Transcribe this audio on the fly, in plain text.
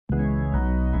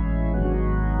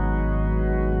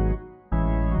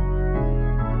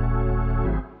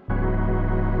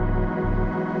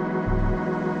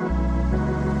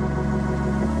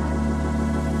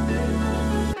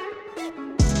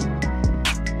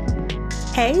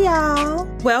Hey y'all,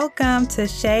 welcome to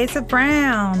Shades of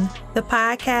Brown, the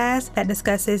podcast that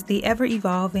discusses the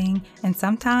ever-evolving and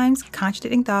sometimes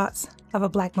contradicting thoughts of a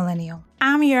Black millennial.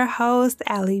 I'm your host,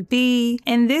 Allie B.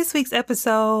 In this week's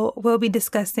episode, we'll be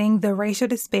discussing the racial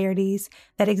disparities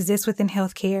that exist within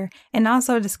healthcare and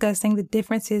also discussing the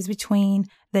differences between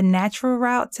the natural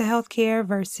route to healthcare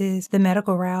versus the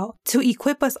medical route to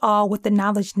equip us all with the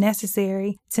knowledge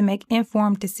necessary to make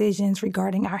informed decisions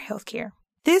regarding our healthcare.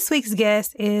 This week's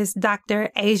guest is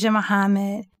Dr. Asia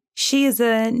Muhammad. She is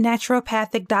a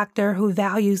naturopathic doctor who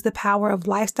values the power of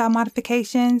lifestyle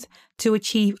modifications to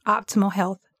achieve optimal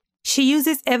health. She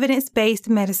uses evidence-based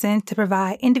medicine to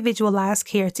provide individualized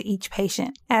care to each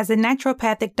patient. As a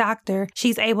naturopathic doctor,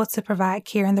 she's able to provide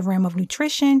care in the realm of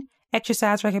nutrition,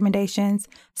 exercise recommendations,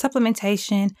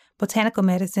 supplementation, botanical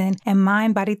medicine, and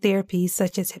mind-body therapies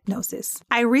such as hypnosis.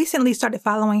 I recently started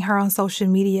following her on social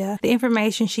media. The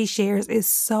information she shares is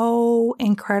so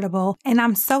incredible, and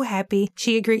I'm so happy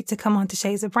she agreed to come on to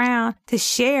Shades of Brown to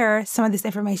share some of this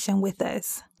information with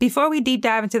us. Before we deep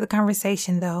dive into the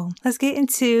conversation, though, let's get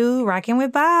into Rocking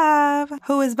with Bob.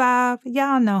 Who is Bob?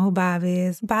 Y'all know who Bob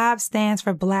is. Bob stands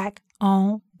for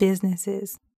Black-Owned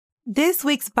Businesses. This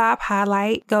week's Bob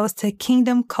highlight goes to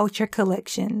Kingdom Culture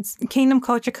Collections. Kingdom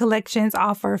Culture Collections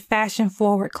offer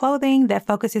fashion-forward clothing that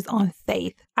focuses on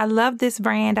faith. I love this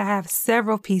brand. I have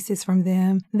several pieces from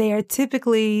them. They are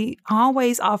typically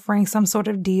always offering some sort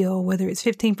of deal, whether it's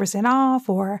 15% off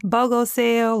or BOGO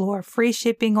sale or free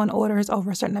shipping on orders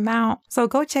over a certain amount. So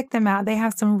go check them out. They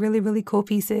have some really, really cool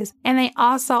pieces. And they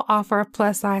also offer a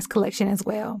plus-size collection as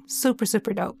well. Super,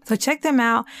 super dope. So check them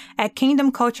out at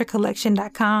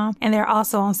kingdomculturecollection.com. And they're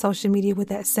also on social media with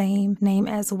that same name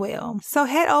as well. So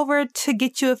head over to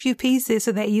get you a few pieces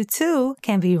so that you too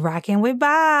can be rocking with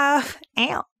Bob.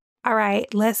 Ow. All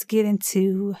right, let's get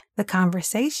into the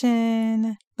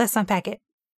conversation. Let's unpack it.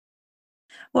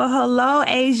 Well, hello,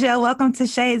 Asia. Welcome to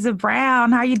Shades of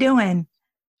Brown. How are you doing?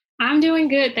 I'm doing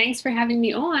good. Thanks for having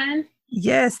me on.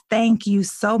 Yes, thank you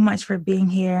so much for being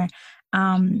here.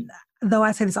 Though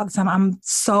I say this all the time, I'm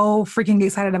so freaking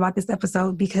excited about this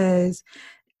episode because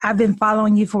I've been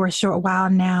following you for a short while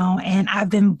now, and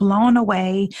I've been blown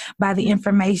away by the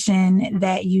information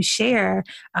that you share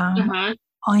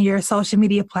on your social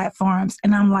media platforms.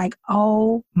 And I'm like,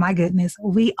 oh my goodness,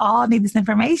 we all need this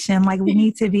information. Like we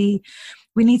need to be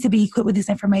equipped with this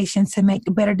information to make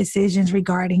better decisions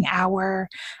regarding our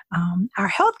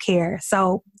healthcare.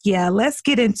 So yeah, let's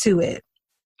get into it.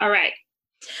 All right.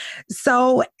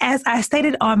 So as I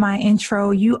stated on my intro,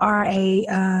 you are a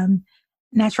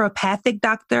naturopathic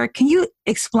doctor. Can you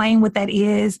explain what that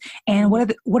is and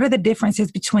what are the differences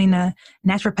between a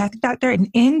naturopathic doctor, an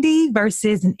ND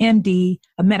versus an MD,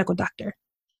 a medical doctor?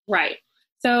 Right.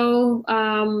 So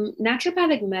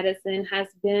naturopathic medicine has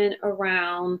been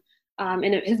around and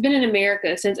it has been in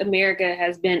America since America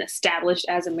has been established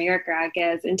as America, I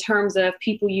guess, in terms of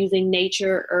people using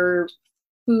nature, herbs,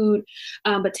 food,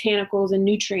 botanicals, and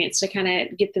nutrients to kind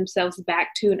of get themselves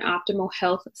back to an optimal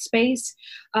health space.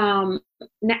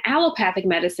 Allopathic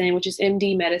medicine, which is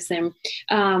MD medicine,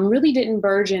 really didn't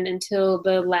burgeon until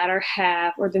the latter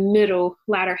half of the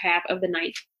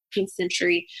 19th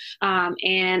century.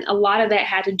 And a lot of that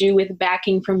had to do with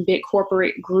backing from big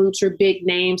corporate groups or big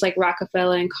names like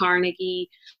Rockefeller and Carnegie,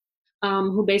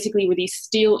 who basically were these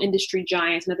steel industry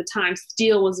giants. And at the time,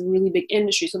 steel was a really big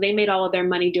industry. So they made all of their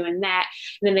money doing that.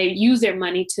 And then they used their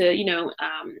money to,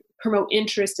 promote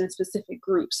interest in specific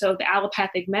groups. So the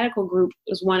allopathic medical group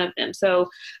was one of them. So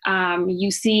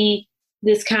you see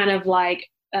this kind of like,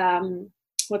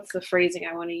 what's the phrasing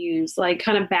I want to use? Like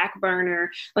kind of back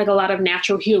burner, like a lot of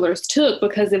natural healers took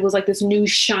because it was like this new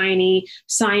shiny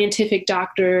scientific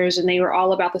doctors and they were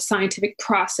all about the scientific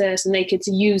process and they could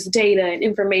use data and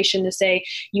information to say,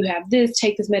 you have this,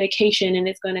 take this medication and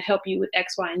it's going to help you with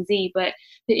X, Y, and Z. But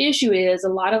the issue is a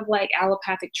lot of like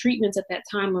allopathic treatments at that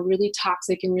time were really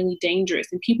toxic and really dangerous.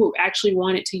 And people actually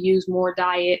wanted to use more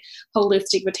diet,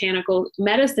 holistic, botanical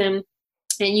medicine.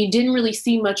 And you didn't really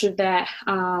see much of that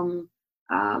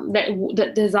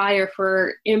that desire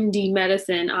for MD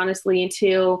medicine, honestly,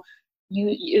 until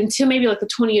maybe like the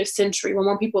 20th century, when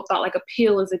more people thought like a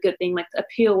pill is a good thing, like a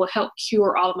pill will help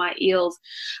cure all of my ills.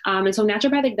 And so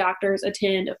naturopathic doctors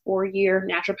attend a 4-year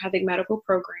naturopathic medical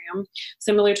program,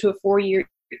 similar to a 4-year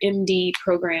MD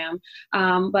program.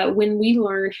 But when we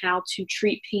learn how to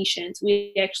treat patients,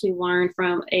 we actually learn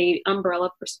from a umbrella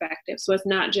perspective. So it's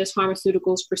not just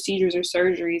pharmaceuticals, procedures, or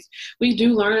surgeries. We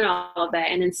do learn all of that.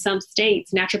 And in some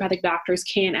states, naturopathic doctors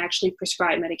can actually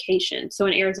prescribe medication. So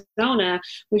in Arizona,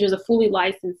 which is a fully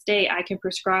licensed state, I can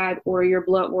prescribe, order your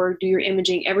blood work, do your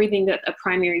imaging, everything that a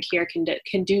primary care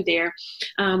can do there.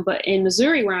 But in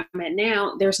Missouri, where I'm at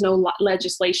now, there's no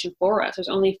legislation for us. There's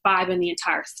only 5 in the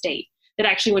entire state that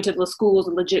actually went to the schools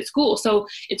and legit schools. So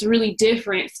it's really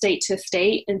different state to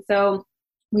state. And so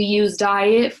we use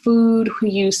diet, food, we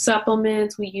use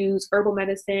supplements, we use herbal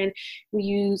medicine, we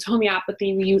use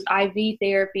homeopathy, we use IV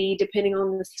therapy, depending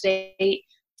on the state,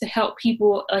 to help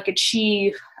people like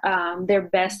achieve their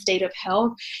best state of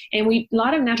health. And a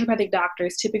lot of naturopathic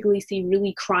doctors typically see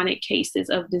really chronic cases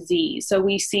of disease. So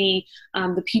we see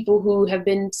the people who have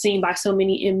been seen by so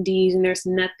many MDs and there's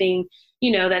nothing,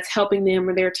 that's helping them,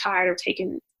 or they're tired of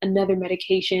taking another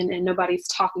medication and nobody's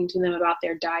talking to them about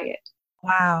their diet.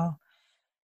 Wow.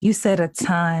 You said a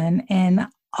ton, and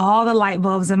all the light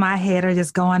bulbs in my head are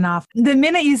just going off. The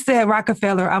minute you said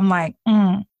Rockefeller, I'm like,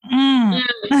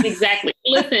 Exactly.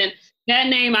 Listen, that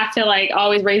name I feel like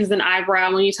always raises an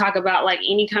eyebrow when you talk about like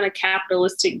any kind of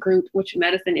capitalistic group, which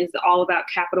medicine is all about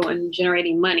capital and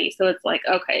generating money. So it's like,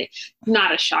 okay,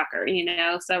 not a shocker,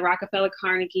 So Rockefeller,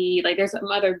 Carnegie, like there's some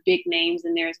other big names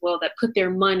in there as well that put their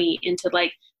money into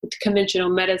like conventional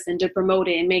medicine to promote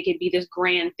it and make it be this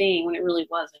grand thing when it really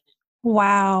wasn't.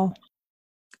 Wow.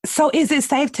 So is it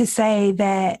safe to say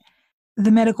that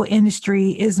the medical industry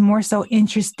is more so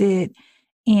interested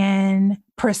in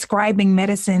prescribing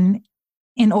medicine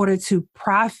in order to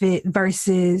profit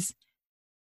versus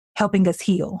helping us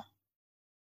heal?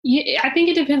 Yeah, I think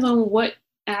it depends on what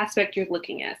aspect you're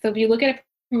looking at. So if you look at it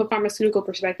from a pharmaceutical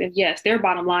perspective, yes, their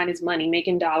bottom line is money,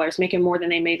 making dollars, making more than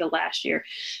they made the last year.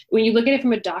 When you look at it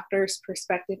from a doctor's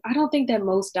perspective, I don't think that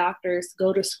most doctors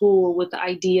go to school with the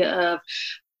idea of,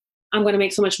 I'm going to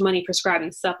make so much money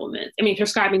prescribing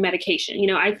prescribing medication.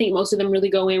 I think most of them really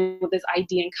go in with this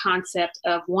idea and concept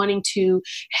of wanting to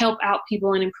help out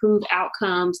people and improve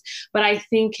outcomes. But I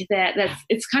think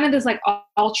it's kind of this like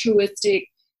altruistic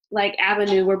like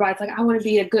avenue whereby it's like, I want to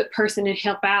be a good person and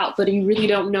help out, but you really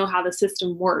don't know how the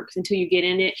system works until you get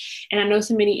in it. And I know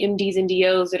so many MDs and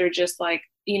DOs that are just like,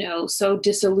 so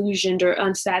disillusioned or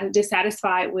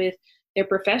dissatisfied with their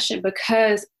profession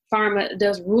because pharma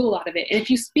does rule a lot of it. And if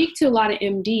you speak to a lot of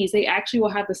MDs, they actually will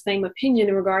have the same opinion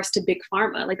in regards to big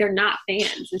pharma. Like they're not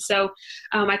fans. And so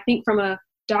I think from a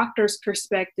doctor's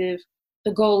perspective,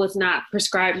 the goal is not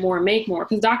prescribe more, make more,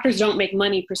 because doctors don't make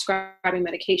money prescribing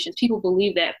medications. People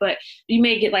believe that, but you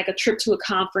may get like a trip to a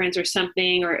conference or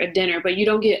something or a dinner, but you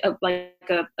don't get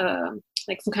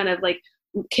some kind of like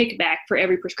kickback for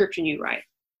every prescription you write.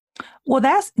 Well,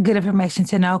 that's good information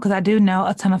to know, because I do know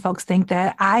a ton of folks think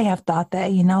that. I have thought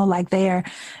that, like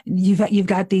you've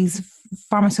got these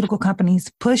pharmaceutical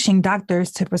companies pushing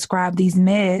doctors to prescribe these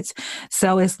meds.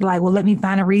 So it's like, well, let me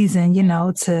find a reason,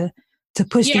 to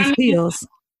push these pills.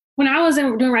 When I was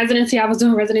doing residency, I was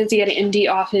doing residency at an MD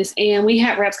office, and we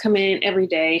had reps come in every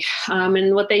day.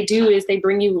 And what they do is they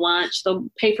bring you lunch. They'll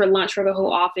pay for lunch for the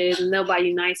whole office, and they'll buy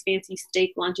you nice, fancy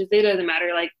steak lunches. It doesn't matter.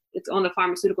 Like it's on the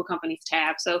pharmaceutical company's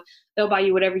tab. So they'll buy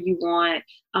you whatever you want.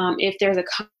 If there's a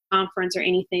conference or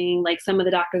anything, like some of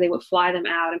the doctors, they would fly them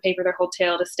out and pay for their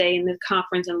hotel to stay in the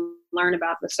conference and learn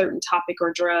about the certain topic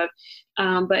or drug.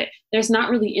 But there's not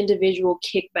really individual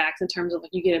kickbacks in terms of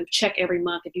like you get a check every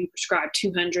month if you prescribe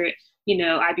 200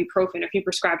 ibuprofen. If you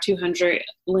prescribe 200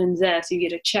 Linzess, you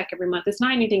get a check every month. It's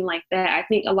not anything like that. I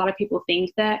think a lot of people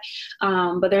think that,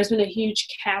 but there's been a huge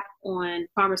cap on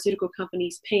pharmaceutical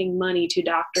companies paying money to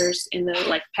doctors in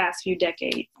the past few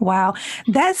decades. Wow.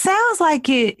 That sounds like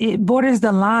it borders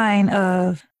the line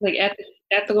of like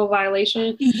ethical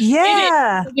violation.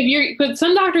 Yeah. But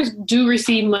some doctors do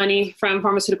receive money from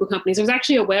pharmaceutical companies. There's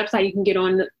actually a website you can get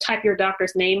on, type your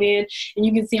doctor's name in, and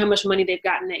you can see how much money they've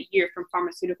gotten that year from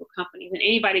pharmaceutical companies. And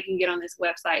anybody can get on this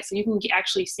website. So you can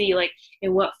actually see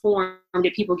in what form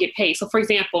did people get paid. So for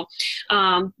example,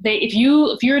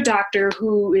 if you're a doctor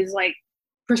who is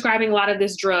prescribing a lot of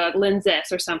this drug, Linzess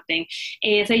or something,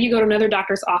 and say you go to another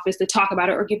doctor's office to talk about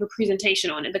it or give a presentation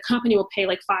on it, the company will pay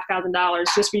 $5,000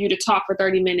 just for you to talk for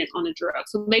 30 minutes on the drug.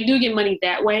 So they do get money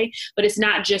that way, but it's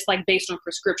not just based on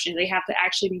prescriptions. They have to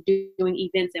actually be doing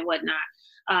events and whatnot.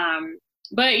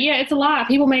 But yeah, it's a lot.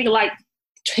 People make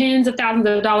tens of thousands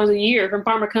of dollars a year from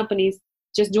pharma companies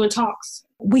just doing talks.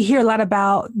 We hear a lot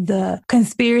about the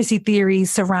conspiracy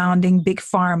theories surrounding Big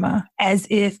Pharma as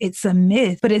if it's a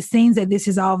myth, but it seems that this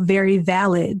is all very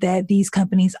valid, that these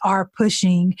companies are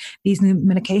pushing these new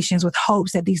medications with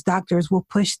hopes that these doctors will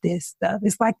push this stuff.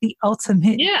 It's like the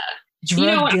ultimate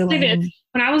drug dealing.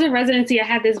 When I was in residency, I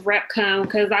had this rep come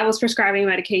because I was prescribing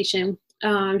medication.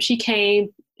 She came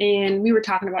and we were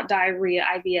talking about diarrhea,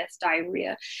 IBS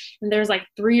diarrhea. And there's like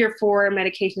 3 or 4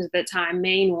 medications at that time,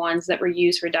 main ones that were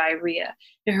used for diarrhea.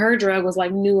 And her drug was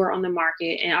like newer on the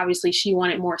market. And obviously she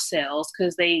wanted more sales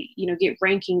because they, get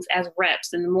rankings as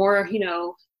reps. And the more,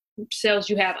 sales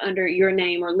you have under your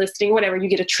name or listing, whatever, you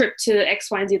get a trip to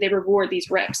X, Y, and Z. They reward these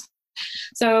reps.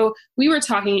 So we were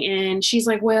talking and she's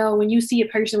like, well, when you see a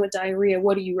person with diarrhea,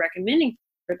 what are you recommending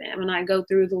for them? And I go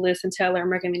through the list and tell her I'm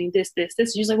recommending this.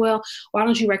 She's like, well, why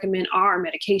don't you recommend our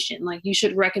medication? Like you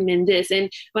should recommend this.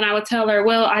 And when I would tell her,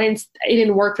 well, it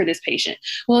didn't work for this patient.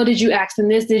 Well, did you ask them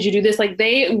this? Did you do this? Like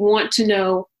they want to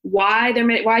know why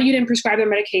you didn't prescribe their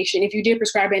medication. If you did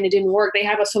prescribe it and it didn't work, they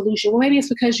have a solution. Well, maybe it's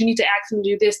because you need to ask them to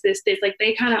do this. Like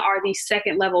they kind of are these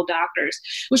second level doctors,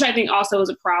 which I think also is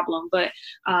a problem. But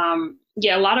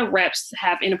a lot of reps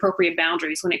have inappropriate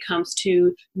boundaries when it comes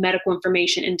to medical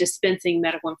information and dispensing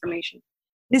medical information.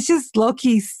 It's just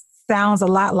low-key sounds a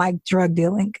lot like drug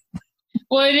dealing.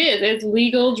 Well, it is. It's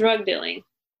legal drug dealing.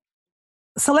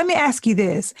 So let me ask you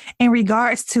this. In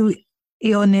regards to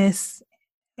illness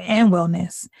and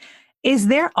wellness, is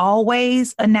there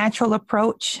always a natural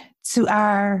approach to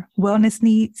our wellness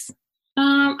needs?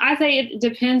 I say it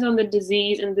depends on the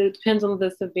disease and it depends on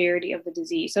the severity of the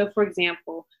disease. So for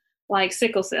example, like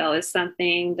sickle cell is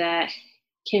something that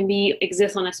can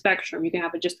exist on a spectrum. You can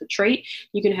have just a trait.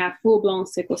 You can have full-blown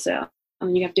sickle cell.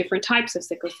 You have different types of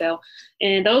sickle cell.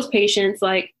 And those patients,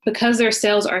 like, because their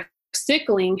cells are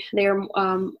sickling, they're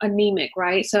anemic,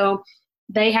 right? So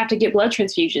they have to get blood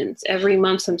transfusions every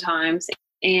month sometimes.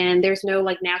 And there's no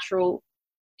natural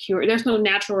cure. There's no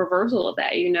natural reversal of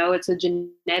that. It's a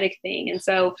genetic thing. And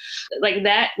so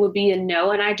that would be a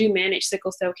no. And I do manage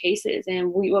sickle cell cases.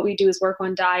 And what we do is work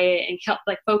on diet and help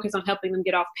focus on helping them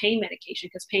get off pain medication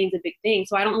because pain's a big thing.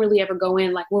 So I don't really ever go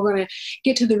in we're going to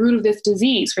get to the root of this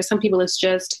disease. For some people, it's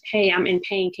just, hey, I'm in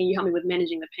pain. Can you help me with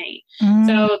managing the pain? Mm.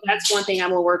 So that's one thing I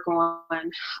will work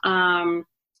on.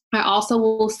 I also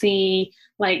will see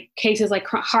cases like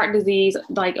heart disease,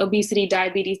 like obesity,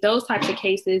 diabetes, those types of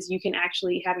cases, you can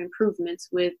actually have improvements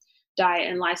with diet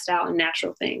and lifestyle and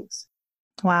natural things.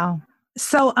 Wow.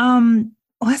 So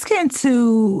let's get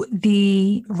into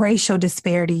the racial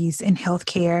disparities in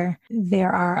healthcare.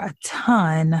 There are a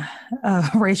ton of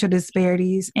racial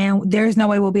disparities, and there's no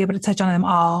way we'll be able to touch on them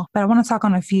all. But I want to talk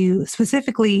on a few,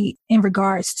 specifically in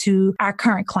regards to our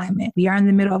current climate. We are in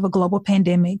the middle of a global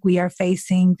pandemic. We are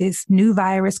facing this new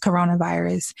virus,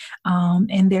 coronavirus,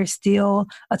 and there's still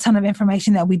a ton of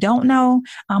information that we don't know.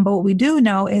 But what we do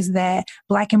know is that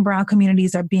Black and Brown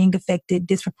communities are being affected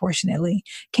disproportionately.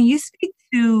 Can you speak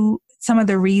to some of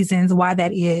the reasons why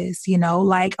that is?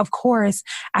 Of course,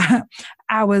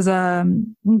 I was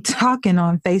talking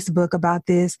on Facebook about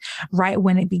this right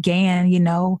when it began.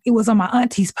 It was on my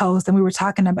auntie's post, and we were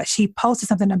talking about, she posted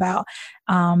something about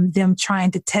them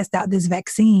trying to test out this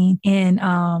vaccine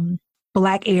in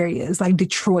Black areas like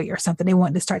Detroit or something. They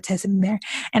wanted to start testing there.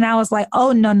 And I was like,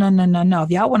 oh, no.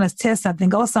 If y'all want to test something,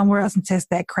 go somewhere else and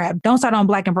test that crap. Don't start on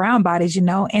Black and brown bodies,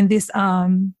 And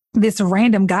this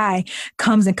random guy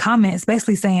comes and comments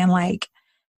basically saying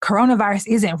coronavirus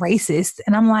isn't racist.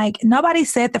 And I'm like, nobody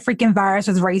said the freaking virus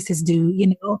was racist,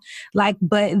 dude,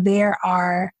 but there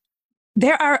are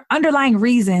underlying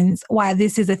reasons why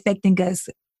this is affecting us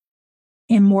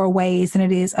in more ways than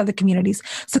it is other communities.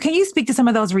 So can you speak to some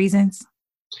of those reasons?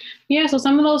 Yeah, so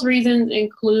some of those reasons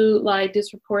include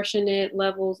disproportionate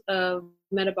levels of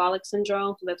metabolic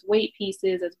syndrome. So that's weight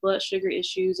pieces, that's blood sugar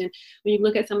issues. And when you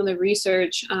look at some of the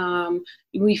research,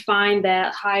 we find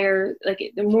that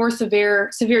the more severe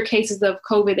cases of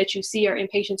COVID that you see are in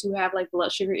patients who have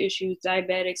blood sugar issues,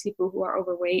 diabetics, people who are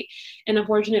overweight. And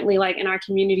unfortunately, in our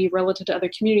community relative to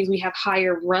other communities, we have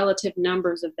higher relative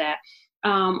numbers of that.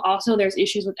 Also, there's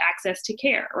issues with access to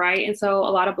care, right? And so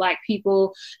a lot of Black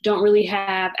people don't really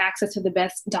have access to the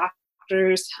best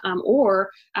doctors, or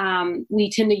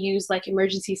we tend to use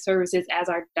emergency services as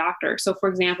our doctor. So for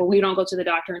example, we don't go to the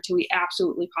doctor until we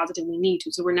absolutely positively need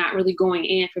to. So we're not really going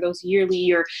in for those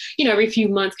yearly or, every few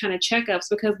months kind of checkups,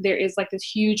 because there is this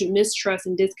huge mistrust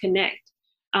and disconnect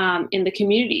in the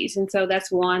communities. And so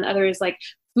that's one. Other is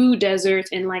food deserts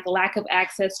and like lack of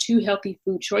access to healthy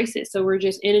food choices. So we're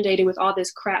just inundated with all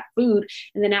this crap food.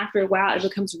 And then after a while, it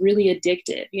becomes really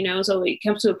addictive, you know? So it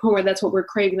comes to a point where that's what we're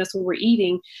craving, that's what we're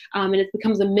eating. And it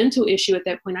becomes a mental issue at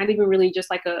that point, not even really just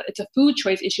like it's a food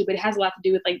choice issue, but it has a lot to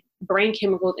do with like brain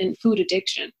chemicals and food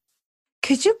addiction.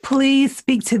 Could you please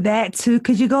speak to that too?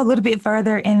 Could you go a little bit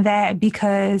further in that?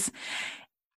 Because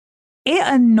it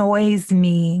annoys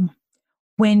me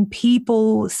when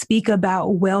people speak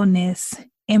about wellness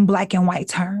in black and white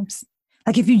terms.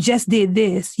 Like if you just did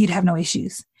this, you'd have no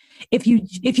issues. If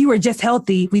you were just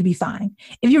healthy, we'd be fine.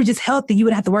 If you were just healthy, you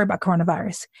wouldn't have to worry about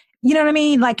coronavirus. You know what I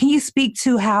mean? Like, can you speak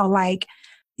to how like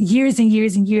years and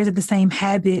years and years of the same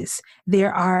habits,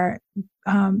 there are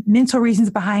mental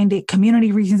reasons behind it,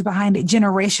 community reasons behind it,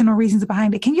 generational reasons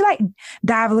behind it. Can you like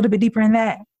dive a little bit deeper in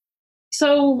that?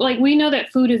 So like we know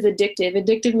that food is addictive.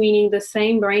 Addictive meaning the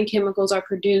same brain chemicals are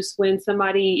produced when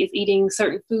somebody is eating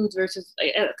certain foods versus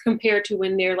compared to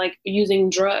when they're like using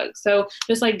drugs. So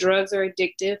just like drugs are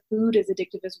addictive, food is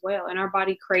addictive as well. And our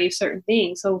body craves certain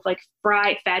things. So like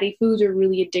fried fatty foods are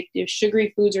really addictive.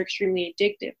 Sugary foods are extremely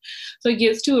addictive. So it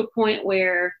gets to a point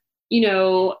where, you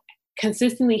know,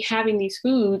 consistently having these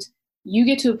foods, you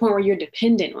get to a point where you're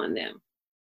dependent on them.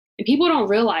 And people don't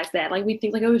realize that. Like we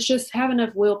think like, oh, it's just have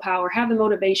enough willpower, have the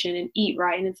motivation and eat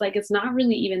right. And it's like, it's not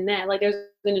really even that. Like there's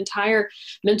an entire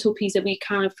mental piece that we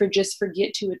kind of just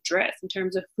forget to address in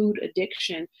terms of food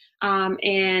addiction.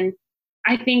 And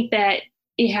I think that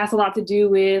it has a lot to do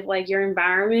with like your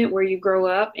environment where you grow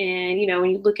up. And, you know,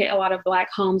 when you look at a lot of Black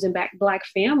homes and Black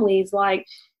families, like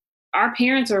our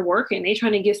parents are working, they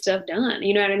trying to get stuff done.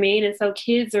 You know what I mean? And so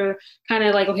kids are kind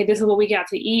of like, okay, this is what we got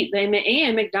to eat. And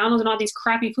McDonald's and all these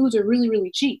crappy foods are really,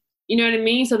 really cheap. You know what I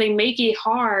mean? So they make it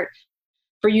hard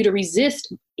for you to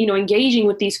resist, you know, engaging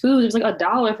with these foods. It's like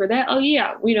 $1 for that. Oh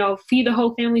yeah, you know, feed the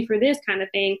whole family for this kind of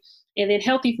thing. And then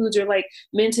healthy foods are like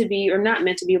meant to be, or not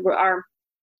meant to be, but are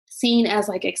seen as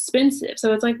like expensive.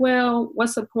 So it's like, well,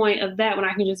 what's the point of that when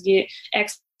I can just get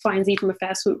X, Y, and Z from a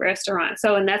fast food restaurant?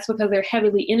 So, and that's because they're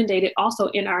heavily inundated also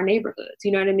in our neighborhoods.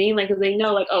 You know what I mean? Like, cause they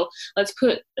know like, oh, let's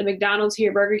put the McDonald's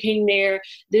here, Burger King there,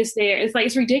 this there. It's like,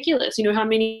 it's ridiculous. You know how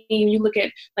many, you look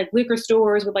at like liquor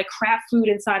stores with like crap food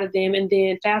inside of them, and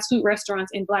then fast food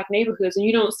restaurants in Black neighborhoods, and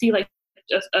you don't see like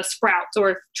a Sprouts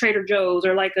or Trader Joe's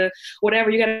or like a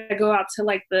whatever. You got to go out to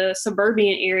like the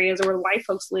suburban areas or where white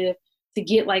folks live to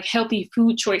get like healthy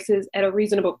food choices at a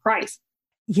reasonable price.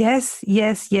 Yes,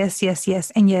 yes, yes, yes,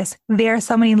 yes. And yes, there are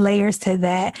so many layers to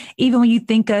that. Even when you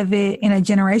think of it from a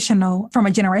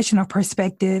generational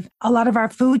perspective, a lot of our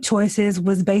food choices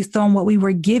was based on what we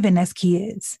were given as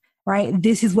kids, right?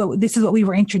 This is what we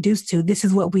were introduced to. This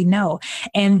is what we know.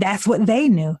 And that's what they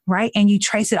knew, right? And you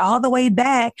trace it all the way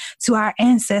back to our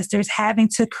ancestors having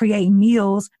to create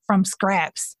meals from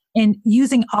scraps and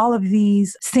using all of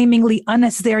these seemingly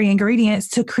unnecessary ingredients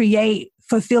to create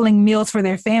fulfilling meals for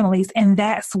their families. And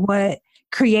that's what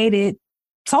created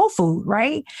soul food,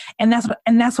 right? And that's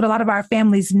what a lot of our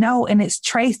families know. And it's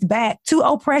traced back to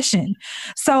oppression.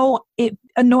 So it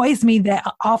annoys me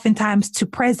that oftentimes to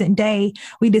present day,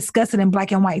 we discuss it in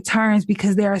Black and white terms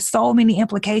because there are so many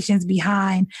implications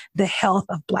behind the health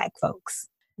of Black folks.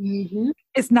 Mm-hmm.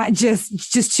 It's not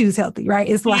just choose healthy, right?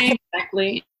 It's like,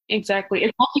 Exactly.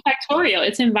 It's multifactorial.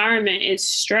 It's environment, it's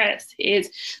stress,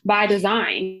 it's by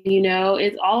design, you know,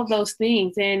 it's all of those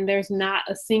things. And there's not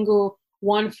a single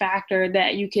one factor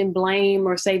that you can blame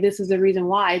or say this is the reason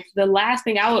why. The last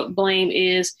thing I would blame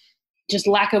is just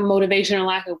lack of motivation or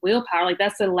lack of willpower. Like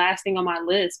that's the last thing on my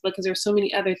list, because there's so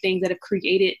many other things that have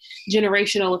created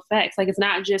generational effects. Like it's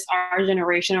not just our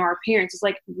generation or our parents. It's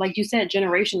like you said,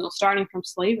 generational, starting from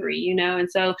slavery, you know? And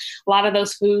so a lot of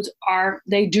those foods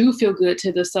they do feel good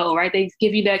to the soul, right? They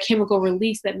give you that chemical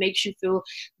release that makes you feel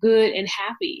good and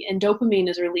happy. And dopamine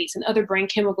is released and other brain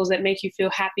chemicals that make you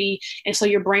feel happy. And so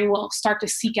your brain will start to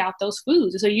seek out those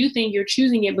foods. And so you think you're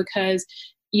choosing it because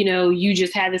you know, you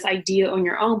just had this idea on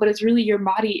your own, but it's really your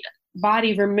body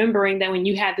remembering that when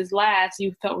you had this last,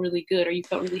 you felt really good or you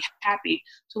felt really happy.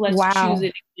 So let's choose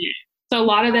it again. So a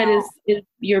lot of that is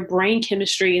your brain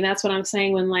chemistry. And that's what I'm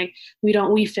saying when like,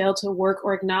 we fail to work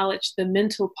or acknowledge the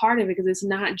mental part of it, because it's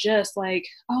not just like,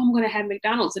 oh, I'm going to have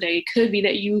McDonald's today. It could be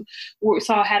that you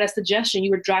had a suggestion.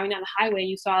 You were driving down the highway and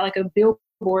you saw like a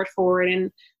billboard for it.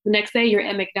 And the next day you're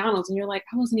at McDonald's and you're like,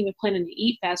 I wasn't even planning to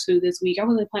eat fast food this week. I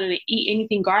wasn't planning to eat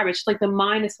anything garbage. It's like the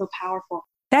mind is so powerful.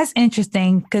 That's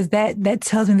interesting because that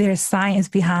tells me there's science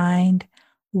behind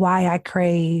why I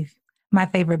crave my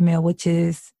favorite meal, which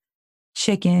is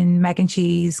chicken, mac and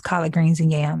cheese, collard greens,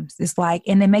 and yams. It's like,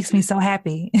 and it makes me so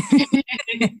happy.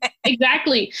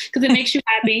 Exactly, because it makes you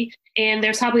happy, and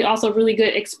there's probably also really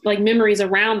good like memories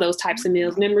around those types of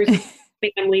meals, memories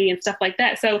with family and stuff like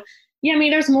that. So yeah, I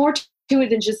mean, there's more to it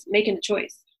than just making a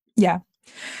choice. Yeah.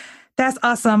 That's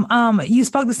awesome. You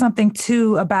spoke to something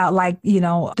too about like,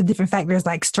 the different factors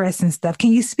like stress and stuff.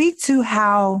 Can you speak to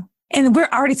how, and we're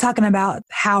already talking about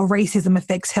how racism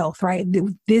affects health, right?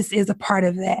 This is a part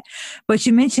of that. But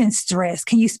you mentioned stress.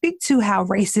 Can you speak to how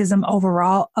racism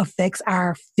overall affects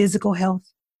our physical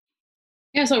health?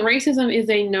 Yeah, so racism is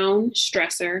a known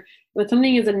stressor. When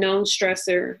something is a known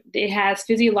stressor, it has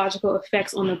physiological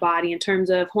effects on the body in terms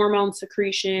of hormone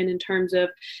secretion, in terms of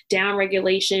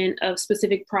downregulation of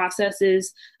specific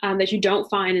processes that you don't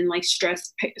find in like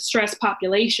stress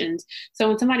populations. So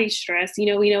when somebody's stressed, we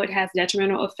know it has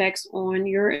detrimental effects on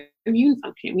your immune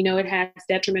function. We know it has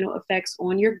detrimental effects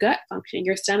on your gut function.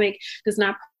 Your stomach does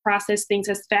not process things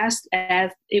as fast as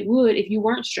it would if you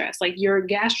weren't stressed. Like your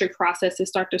gastric processes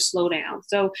start to slow down.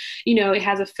 So, it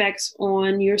has effects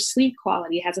on your sleep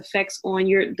quality, it has effects on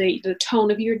the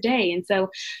tone of your day. And so,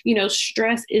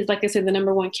 stress is, like I said, the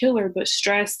number one killer, but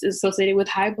stress is associated with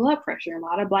high blood pressure. A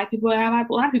lot of people have high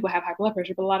blood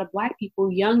pressure, but a lot of Black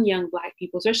people, young Black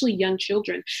people, especially young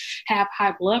children, have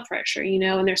high blood pressure,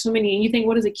 and there's so many, and you think,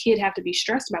 what does a kid have to be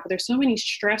stressed about? But there's so many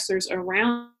stressors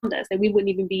around us that we wouldn't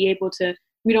even be able to,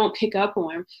 we don't pick up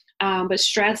on. But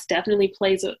stress definitely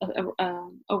plays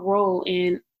a role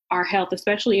in our health,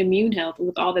 especially immune health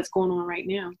with all that's going on right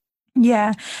now.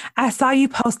 Yeah. I saw you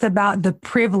post about the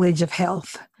privilege of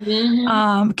health.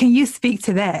 Mm-hmm. Can you speak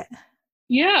to that?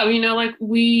 Yeah. Like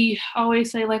we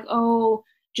always say like, oh,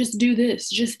 just do this,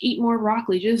 just eat more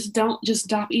broccoli, just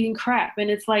stop eating crap. And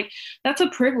it's like, that's a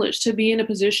privilege to be in a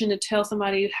position to tell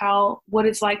somebody what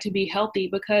it's like to be healthy.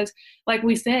 Because like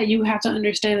we said, you have to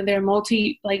understand that there are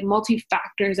multi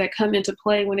factors that come into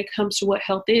play when it comes to what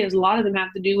health is. A lot of them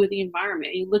have to do with the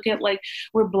environment. You look at like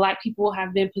where Black people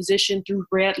have been positioned through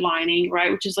redlining,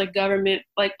 right? Which is like government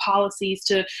like policies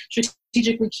to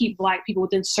strategically keep Black people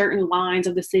within certain lines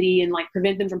of the city and like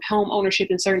prevent them from home ownership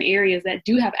in certain areas that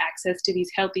do have access to these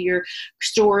healthier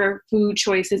store food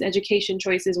choices, education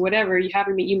choices, whatever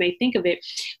you may think of it.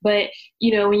 But,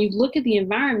 when you look at the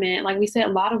environment, like we said,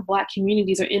 a lot of Black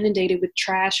communities are inundated with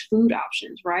trash food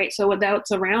options, right? So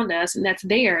that's around us and that's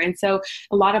there. And so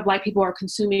a lot of Black people are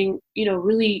consuming,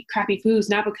 really crappy foods,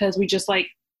 not because we just like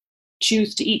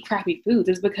choose to eat crappy foods,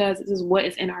 is because this is what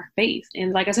is in our face.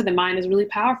 And like I said, the mind is really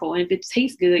powerful. And if it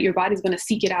tastes good, your body's going to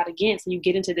seek it out again. So you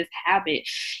get into this habit.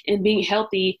 And being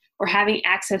healthy or having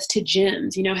access to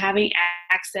gyms, having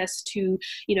access to,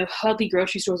 healthy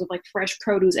grocery stores with like fresh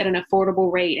produce at an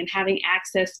affordable rate, and having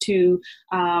access to,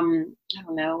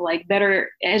 like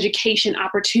better education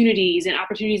opportunities and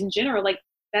opportunities in general, like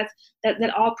that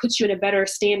all puts you in a better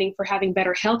standing for having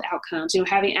better health outcomes.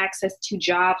 Having access to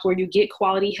jobs where you get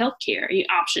quality healthcare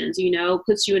options,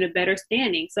 puts you in a better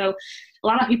standing. So a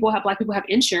lot of Black people have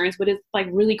insurance, but it's like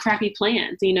really crappy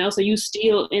plans, so you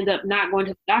still end up not going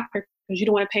to the doctor because you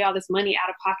don't want to pay all this money out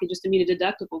of pocket just to meet a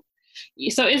deductible.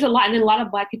 So it's a lot. And then a lot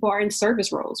of Black people are in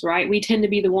service roles, right? We tend to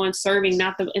be the ones serving,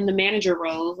 not in the manager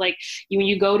roles. Like when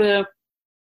you go to,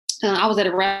 I was at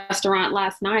a restaurant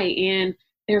last night and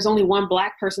there's only one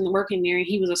Black person working there and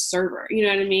he was a server. You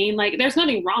know what I mean? Like there's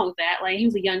nothing wrong with that. Like he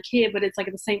was a young kid, but it's like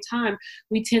at the same time,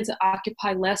 we tend to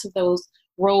occupy less of those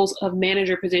roles of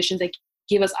manager positions that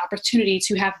give us opportunity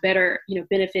to have better,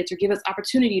 benefits, or give us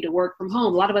opportunity to work from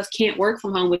home. A lot of us can't work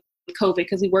from home with COVID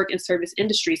because we work in service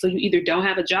industry. So you either don't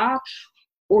have a job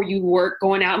or you work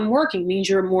going out and working, means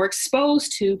you're more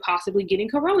exposed to possibly getting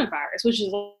coronavirus, which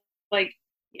is like,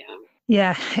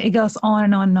 Yeah, it goes on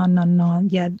and on and on and on and on.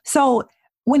 Yeah. So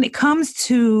when it comes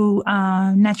to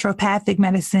naturopathic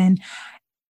medicine,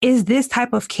 is this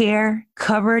type of care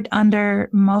covered under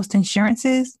most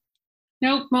insurances?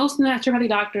 Nope. Most naturopathic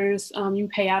doctors, you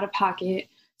pay out of pocket.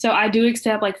 So I do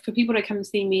accept, like for people that come to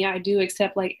see me, I do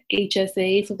accept like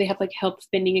HSA. So they have like health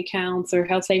spending accounts or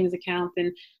health savings accounts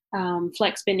and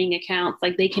flex spending accounts,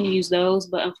 like they can use those.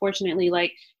 But unfortunately,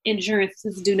 like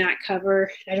insurances do not cover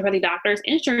naturopathic doctors.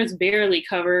 Insurance barely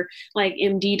cover like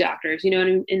MD doctors,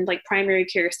 in like primary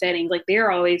care settings. Like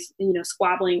they're always,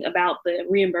 squabbling about the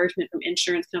reimbursement from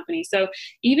insurance companies. So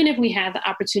even if we had the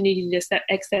opportunity to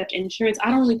accept insurance,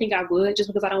 I don't really think I would, just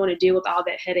because I don't want to deal with all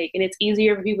that headache. And it's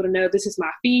easier for people to know, this is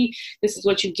my fee, this is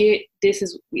what you get, this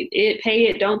is it, pay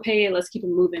it, don't pay it, let's keep it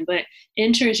moving. But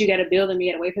insurance, you got to bill them,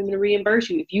 you got to wait for them to reimburse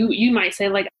you. If you might say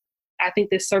like, I think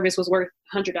this service was worth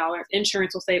 $100.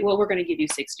 Insurance will say, well, we're going to give you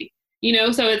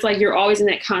 $60. So it's like you're always in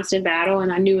that constant battle.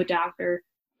 And I knew a doctor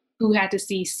who had to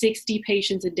see 60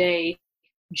 patients a day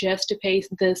just to pay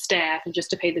the staff and just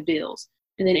to pay the bills.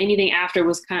 And then anything after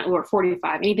was or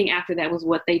 45, anything after that was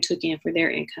what they took in for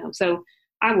their income. So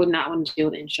I would not want to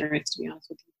deal with insurance, to be honest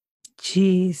with you.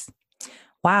 Jeez.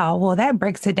 Wow. Well, that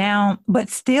breaks it down. But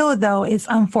still, though, it's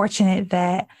unfortunate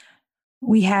that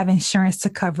we have insurance to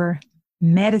cover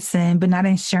medicine, but not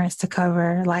insurance to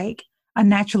cover like a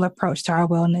natural approach to our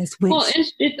wellness. Which, well,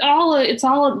 it's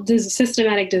all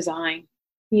systematic design.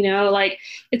 Like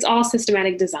it's all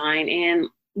systematic design, and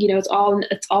it's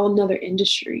all another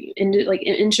industry. And like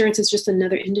insurance is just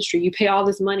another industry. You pay all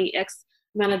this money, X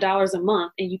amount of dollars a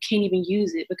month, and you can't even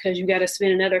use it because you got to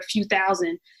spend another few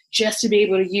thousand just to be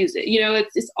able to use it.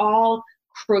 It's all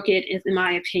crooked, in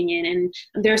my opinion.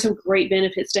 And there are some great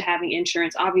benefits to having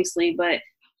insurance, obviously, but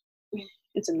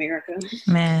it's America.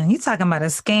 Man, you talking about a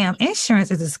scam.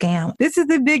 Insurance is a scam. This is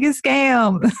the biggest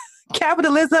scam.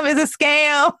 Capitalism is a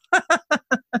scam.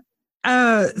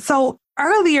 So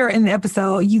earlier in the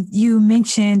episode, you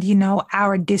mentioned,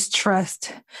 our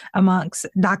distrust amongst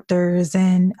doctors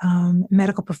and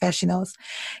medical professionals.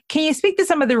 Can you speak to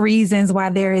some of the reasons why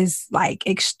there is like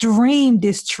extreme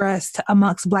distrust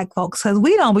amongst Black folks? Because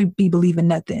we don't be believing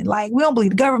nothing. Like we don't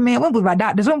believe the government, we don't believe our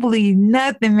doctors, we don't believe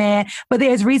nothing, man. But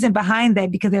there's reason behind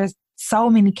that because there's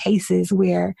so many cases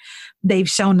where they've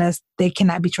shown us they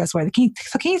cannot be trustworthy. Can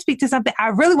you speak to something? I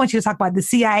really want you to talk about the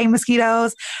CIA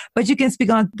mosquitoes, but you can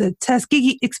speak on the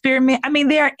Tuskegee experiment. I mean,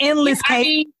 there are endless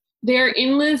cases. There are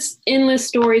endless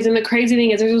stories. And the crazy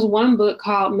thing is there's this one book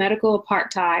called Medical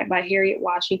Apartheid by Harriet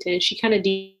Washington. She kind of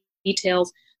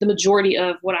details the majority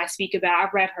of what I speak about.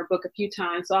 I've read her book a few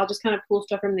times, so I'll just kind of pull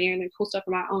stuff from there and then pull stuff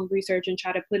from my own research and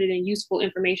try to put it in useful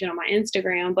information on my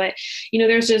Instagram. But,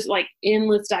 there's just like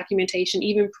endless documentation,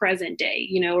 even present day,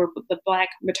 or the Black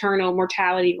maternal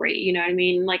mortality rate, you know what I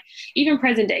mean? Like even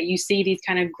present day, you see these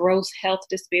kind of gross health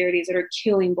disparities that are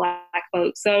killing Black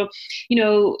folks. So,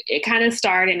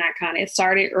 it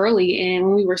started early and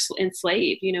when we were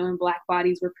enslaved, and Black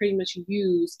bodies were pretty much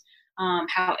used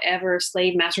however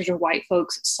slave masters or white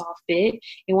folks saw fit.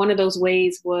 And one of those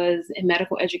ways was in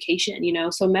medical education,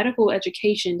 so medical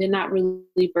education did not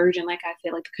really burgeon, like I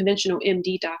said, like the conventional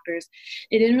MD doctors,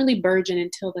 it didn't really burgeon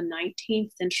until the 19th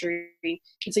century.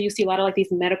 And so you see a lot of like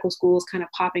these medical schools kind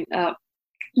of popping up,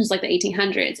 just like the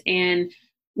 1800s. And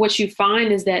what you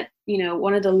find is that,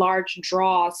 one of the large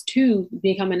draws to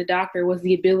becoming a doctor was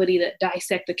the ability to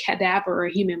dissect a cadaver or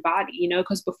a human body,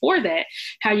 because before that,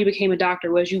 how you became a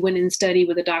doctor was you went and studied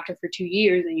with a doctor for 2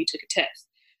 years and you took a test.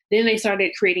 Then they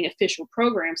started creating official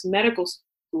programs, medical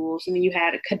schools, and then you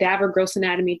had a cadaver gross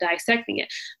anatomy dissecting it.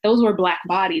 Those were Black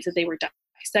bodies that they were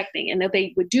dissecting. And what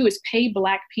they would do is pay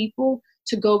Black people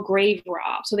to go grave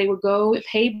rob. So they would go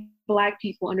pay Black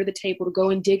people under the table to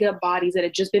go and dig up bodies that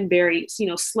had just been buried,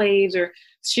 slaves or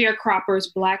sharecroppers,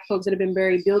 Black folks that have been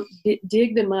buried,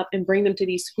 dig them up and bring them to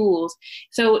these schools.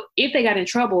 So if they got in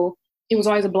trouble, it was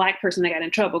always a Black person that got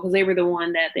in trouble because they were the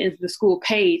one that the school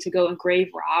paid to go and grave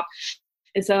rob.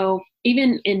 And so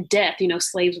even in death,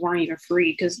 slaves weren't even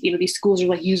free because, these schools are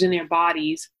like using their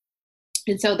bodies.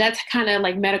 And so that's kind of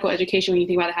like medical education when you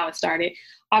think about how it started.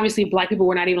 Obviously, Black people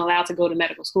were not even allowed to go to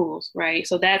medical schools, right?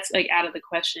 So that's like out of the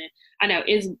question. I know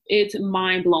it's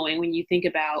mind blowing when you think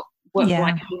about what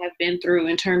Black people have been through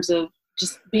in terms of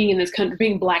just being in this country,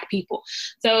 being Black people.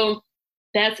 So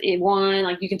that's it. One,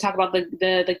 like you can talk about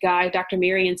the guy, Dr.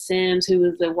 Marion Sims, who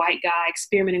was the white guy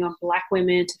experimenting on Black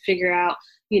women to figure out,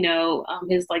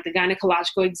 his like the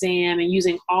gynecological exam and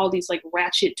using all these like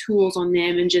ratchet tools on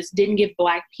them and just didn't give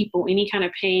Black people any kind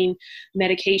of pain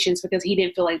medications because he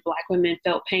didn't feel like Black women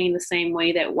felt pain the same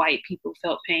way that white people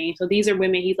felt pain. So these are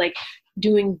women he's like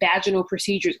doing vaginal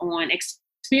procedures on,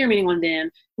 experimenting on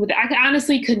them. I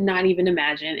honestly could not even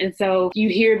imagine. And so you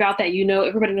hear about that,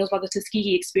 everybody knows about the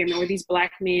Tuskegee experiment where these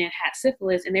Black men had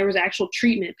syphilis and there was actual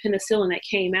treatment, penicillin, that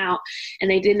came out and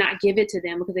they did not give it to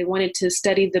them because they wanted to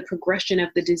study the progression of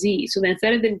the disease. So then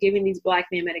instead of them giving these Black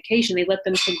men medication, they let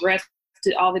them progress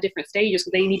to all the different stages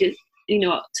because they needed,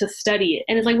 to study it.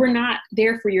 And it's like, we're not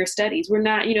there for your studies. We're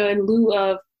not, in lieu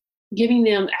of giving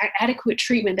them adequate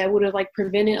treatment that would have like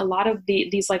prevented a lot of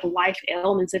these like life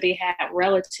ailments that they had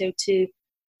relative to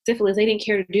syphilis. They didn't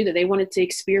care to do that. They wanted to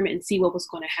experiment and see what was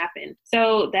going to happen.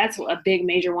 So that's a big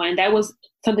major one. That was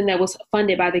something that was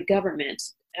funded by the government,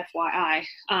 FYI.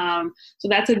 So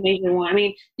that's a major one. I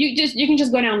mean, you can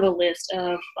just go down the list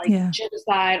of like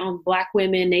genocide on Black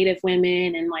women, Native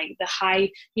women, and like the high,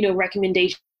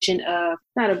 recommendation of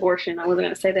not abortion. I wasn't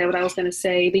going to say that, but I was going to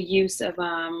say the use of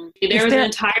there was an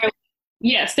entire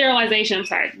Yeah, sterilization. I'm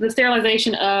sorry. The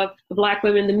sterilization of Black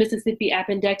women, the Mississippi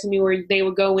appendectomy, where they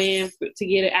would go in to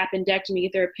get an appendectomy,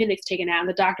 get their appendix taken out, and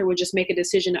the doctor would just make a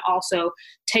decision to also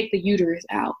take the uterus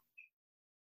out.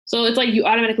 So it's like you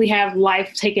automatically have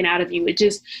life taken out of you. It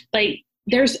just like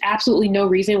there's absolutely no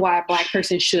reason why a Black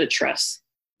person should trust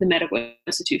the medical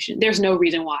institution. There's no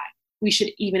reason why we should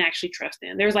even actually trust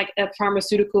them. There's like a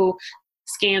pharmaceutical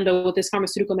scandal with this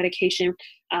pharmaceutical medication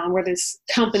where this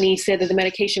company said that the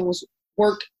medication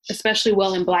worked especially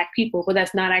well in Black people, but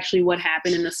that's not actually what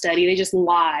happened in the study. They just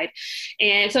lied.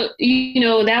 And so,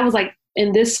 that was like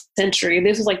in this century,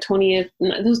 this was like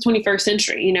 21st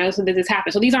century, so that this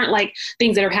happened. So these aren't like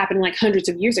things that are happening like hundreds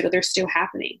of years ago. They're still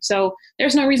happening. So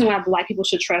there's no reason why Black people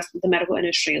should trust the medical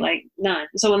industry, like none.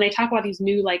 So when they talk about these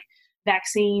new like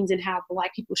vaccines and how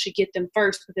Black people should get them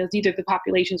first because these are the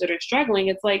populations that are struggling,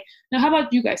 it's like, no, how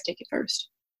about you guys take it first?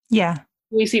 Yeah.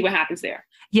 We see what happens there.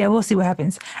 Yeah, we'll see what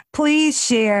happens. Please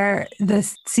share the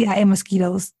CIA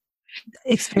mosquitoes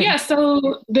experience. Yeah,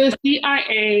 so the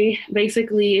CIA,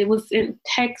 basically, it was in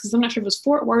Texas. I'm not sure if it was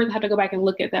Fort Worth. I had to go back and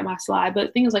look at my slide,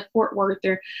 but things like Fort Worth,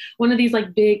 they're one of these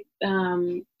like big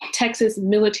Texas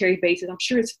military bases. I'm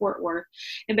sure it's Fort Worth.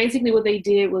 And basically what they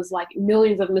did was like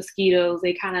millions of mosquitoes.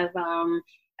 They kind of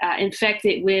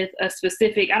infected with a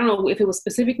specific, I don't know if it was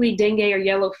specifically dengue or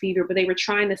yellow fever, but they were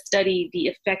trying to study the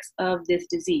effects of this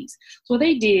disease. So what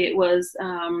they did was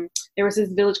there was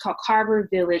this village called Carver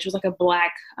Village. It was like a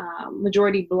Black,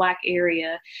 majority Black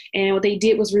area. And what they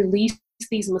did was release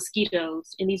these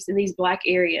mosquitoes in these Black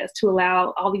areas to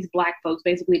allow all these Black folks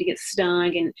basically to get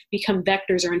stung and become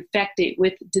vectors or infected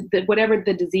with whatever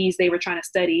the disease they were trying to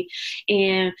study.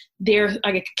 And there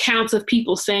are like accounts of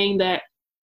people saying that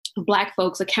Black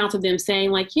folks, accounts of them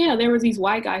saying like, yeah, there was these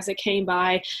white guys that came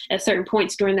by at certain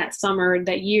points during that summer,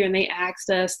 that year, and they asked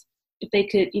us if they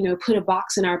could, put a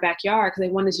box in our backyard because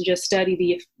they wanted to just study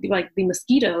the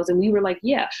mosquitoes. And we were like,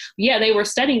 yeah, they were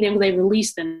studying them because they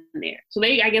released them there. So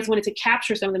they, I guess, wanted to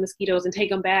capture some of the mosquitoes and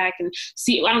take them back and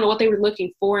see, I don't know what they were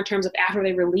looking for in terms of after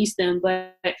they released them.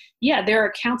 But yeah, there are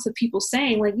accounts of people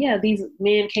saying like, yeah, these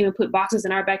men came and put boxes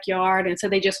in our backyard and said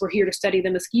they just were here to study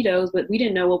the mosquitoes, but we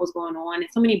didn't know what was going on. And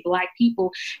so many Black people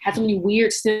had so many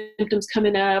weird symptoms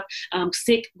coming up,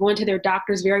 sick, going to their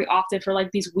doctors very often for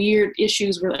like these weird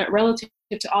issues relative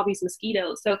to all these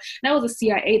mosquitoes. So that was the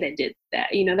CIA that did that.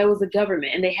 That was the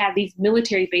government, and they had these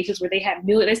military bases where they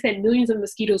said millions of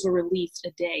mosquitoes were released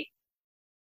a day.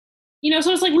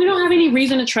 So it's like we don't have any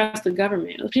reason to trust the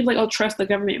government. People are like, oh, trust the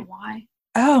government. Why?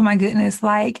 Oh my goodness.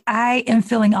 Like I am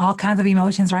feeling all kinds of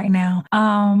emotions right now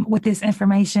with this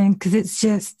information because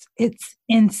it's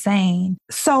insane.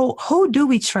 So who do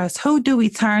we trust? Who do we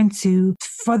turn to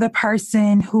for the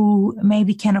person who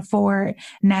maybe can't afford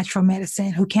natural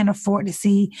medicine, who can't afford to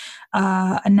see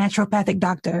a naturopathic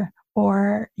doctor,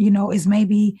 or, is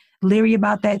maybe leery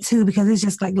about that too, because it's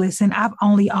just like, listen, I've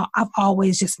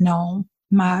always just known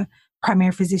my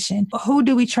primary physician. Who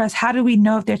do we trust? How do we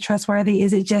know if they're trustworthy?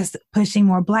 Is it just pushing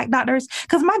more Black doctors?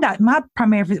 Because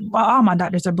all my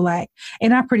doctors are Black,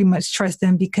 and I pretty much trust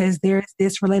them because there's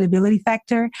this relatability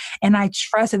factor, and I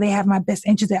trust that they have my best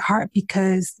interests at heart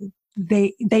because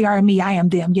they are me, I am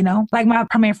them, Like my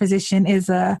primary physician is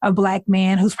a Black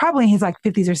man who's probably in his like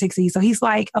 50s or 60s. So he's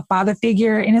like a father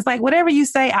figure, and it's like, whatever you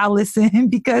say, I'll listen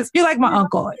because you're like my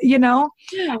uncle,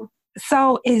 Yeah.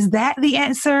 So is that the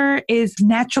answer? Is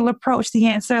natural approach the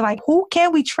answer? Like, who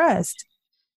can we trust?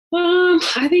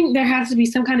 I think there has to be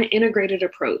some kind of integrated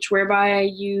approach whereby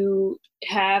you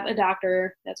have a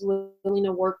doctor that's willing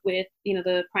to work with,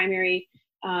 the primary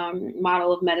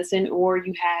model of medicine, or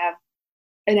you have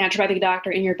a naturopathic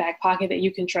doctor in your back pocket that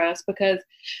you can trust, because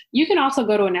you can also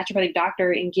go to a naturopathic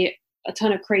doctor and get a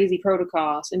ton of crazy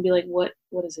protocols and be like, what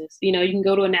is this? You can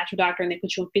go to a natural doctor and they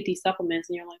put you on 50 supplements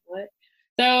and you're like, what?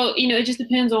 So, it just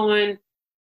depends on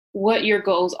what your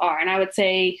goals are. And I would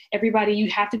say everybody, you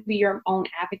have to be your own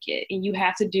advocate and you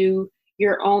have to do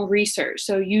your own research.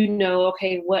 So,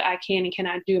 okay, what I can and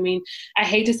cannot do. I mean, I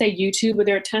hate to say YouTube, but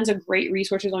there are tons of great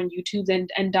resources on YouTube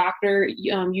and doctor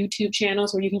YouTube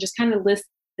channels where you can just kind of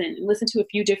listen to a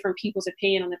few different people's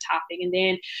opinion on the topic. And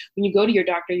then when you go to your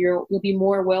doctor, you'll be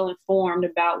more well informed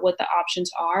about what the options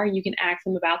are, and you can ask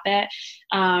them about that.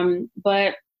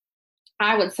 But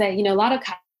I would say, a lot of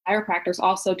chiropractors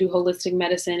also do holistic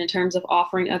medicine in terms of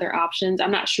offering other options.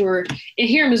 I'm not sure. And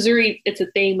here in Missouri, it's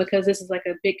a thing because this is like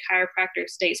a big chiropractor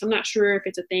state. So I'm not sure if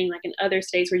it's a thing like in other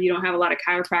states where you don't have a lot of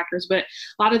chiropractors, but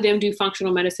a lot of them do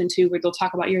functional medicine too, where they'll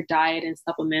talk about your diet and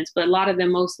supplements. But a lot of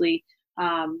them mostly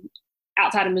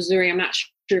outside of Missouri, I'm not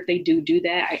sure if they do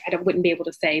that. I wouldn't be able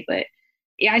to say, but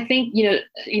yeah, I think,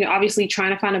 obviously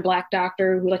trying to find a Black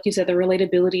doctor who, like you said, the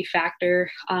relatability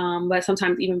factor, but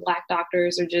sometimes even Black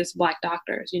doctors are just Black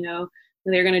doctors,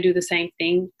 they're going to do the same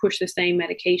thing, push the same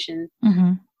medication.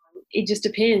 Mm-hmm. It just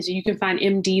depends. You can find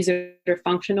MDs that are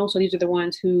functional. So these are the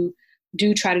ones who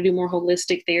do try to do more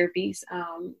holistic therapies.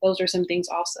 Those are some things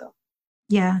also.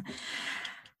 Yeah.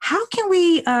 How can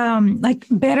we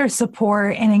better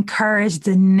support and encourage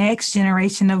the next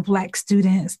generation of Black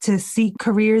students to seek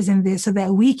careers in this so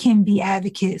that we can be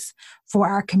advocates for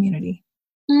our community?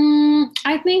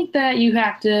 I think that you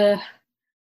have to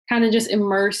kind of just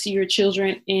immerse your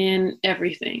children in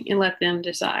everything and let them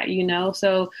decide,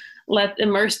 so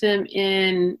immerse them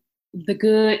in the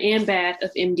good and bad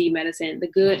of MD medicine, the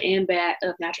good and bad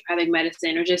of naturopathic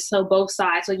medicine, or just so both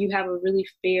sides. So you have a really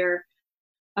fair,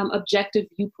 objective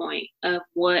viewpoint of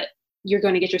what you're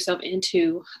going to get yourself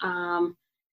into. And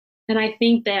I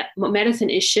think that medicine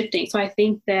is shifting. So I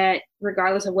think that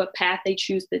regardless of what path they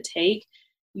choose to take,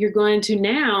 you're going to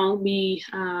now be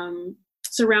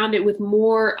surrounded with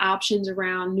more options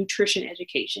around nutrition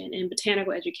education and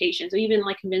botanical education. So even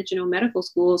like conventional medical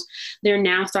schools, they're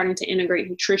now starting to integrate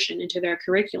nutrition into their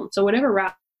curriculum. So whatever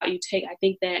route you take, I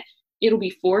think that it'll be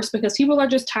forced because people are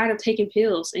just tired of taking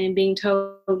pills and being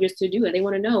told just to do it. They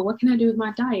want to know, what can I do with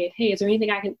my diet? Hey, is there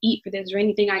anything I can eat for this? Is there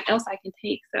anything else I can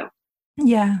take? So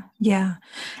yeah.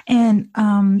 And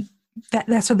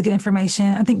that's really good information.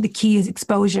 I think the key is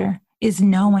exposure, is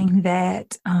knowing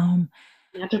that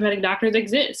naturopathic doctors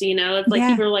exist, it's like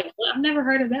people are like, well, I've never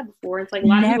heard of that before. It's like a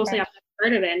lot of people say I've never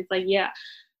heard of that. And it's like, yeah,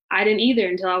 I didn't either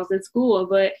until I was in school.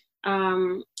 But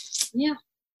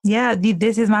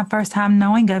this is my first time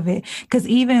knowing of it. Because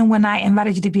even when I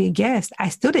invited you to be a guest, I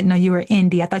still didn't know you were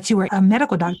ND. I thought you were a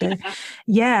medical doctor.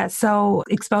 Yeah. So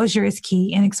exposure is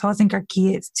key, and exposing our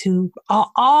kids to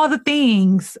all the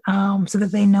things so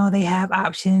that they know they have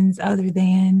options other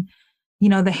than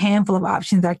the handful of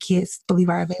options our kids believe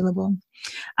are available.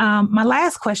 My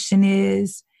last question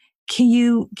is, can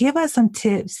you give us some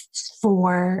tips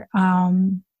for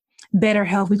better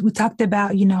health? We talked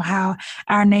about, how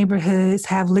our neighborhoods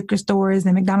have liquor stores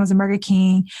and McDonald's and Burger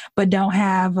King, but don't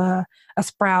have a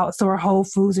Sprouts or Whole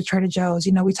Foods or Trader Joe's.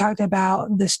 We talked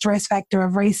about the stress factor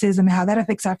of racism and how that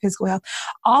affects our physical health.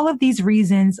 All of these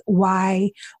reasons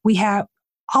why we have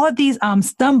all of these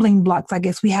stumbling blocks, I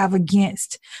guess, we have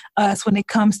against us when it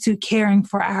comes to caring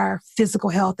for our physical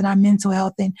health and our mental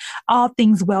health and all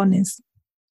things wellness,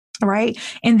 right?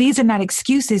 And these are not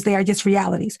excuses, they are just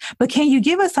realities. But can you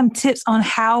give us some tips on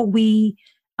how we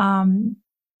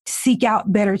seek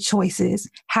out better choices,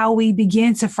 how we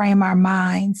begin to frame our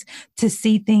minds to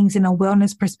see things in a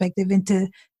wellness perspective and to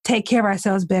take care of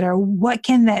ourselves better? What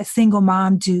can that single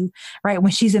mom do, right,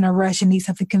 when she's in a rush and needs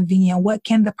something convenient? What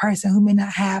can the person who may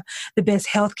not have the best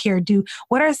health care do?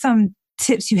 What are some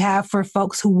tips you have for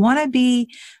folks who want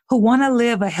to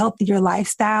live a healthier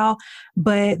lifestyle,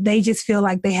 but they just feel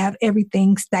like they have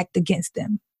everything stacked against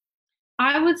them?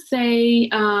 I would say,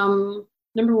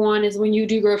 number one is when you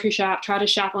do grocery shop, try to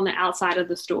shop on the outside of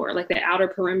the store, like the outer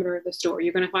perimeter of the store.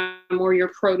 You're going to find more of your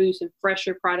produce and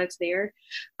fresher products there.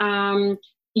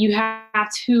 You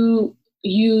have to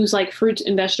use like fruits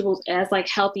and vegetables as like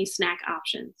healthy snack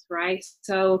options, right?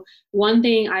 So one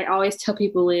thing I always tell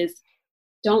people is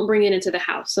don't bring it into the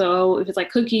house. So if it's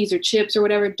like cookies or chips or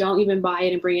whatever, don't even buy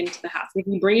it and bring it into the house. If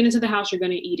you bring it into the house, you're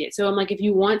going to eat it. So I'm like, if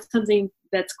you want something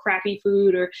that's crappy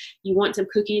food or you want some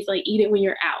cookies, like eat it when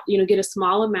you're out, get a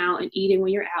small amount and eat it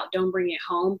when you're out. Don't bring it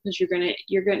home because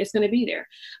it's going to be there.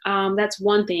 That's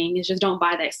one thing, is just don't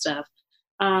buy that stuff.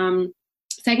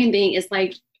 Second thing is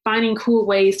like finding cool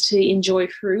ways to enjoy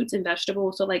fruits and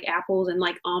vegetables. So like apples and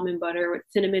like almond butter with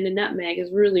cinnamon and nutmeg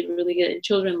is really, really good. And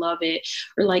children love it.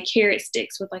 Or like carrot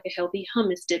sticks with like a healthy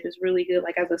hummus dip is really good,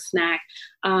 like as a snack.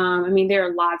 There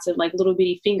are lots of like little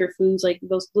bitty finger foods, like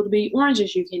those little bitty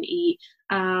oranges you can eat.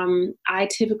 I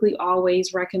typically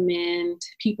always recommend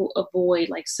people avoid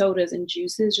like sodas and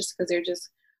juices just because they're just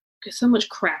so much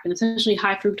crap, and essentially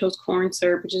high fructose corn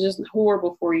syrup, which is just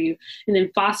horrible for you, and then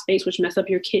phosphates, which mess up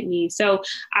your kidneys. So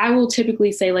I will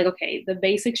typically say like, okay, the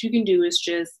basics you can do is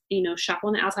just, shop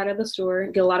on the outside of the store,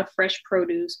 get a lot of fresh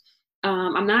produce.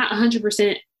 I'm not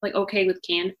 100% like okay with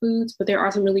canned foods, but there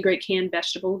are some really great canned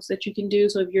vegetables that you can do.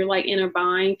 So if you're like in a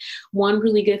bind, one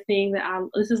really good thing that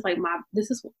this is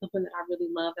something that I really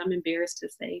love. I'm embarrassed to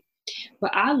say,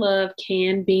 but I love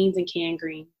canned beans and canned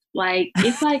greens. Like,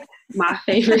 it's like my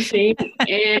favorite thing,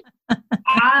 and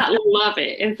I love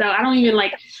it. And so I don't even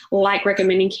like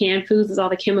recommending canned foods. There's all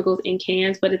the chemicals in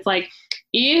cans, but it's like,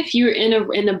 if you're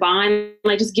in a bind,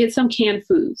 like just get some canned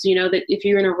foods, that if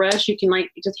you're in a rush, you can like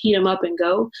just heat them up and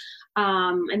go.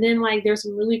 And then like there's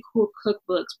some really cool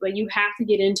cookbooks, but you have to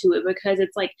get into it because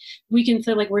it's like we can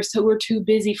feel like we're too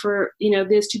busy for,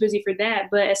 this, too busy for that.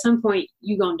 But at some point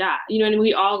you gonna die. You know what I mean?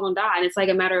 We all gonna die. And it's like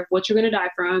a matter of what you're gonna die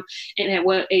from and at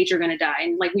what age you're gonna die.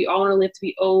 And like we all wanna live to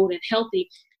be old and healthy.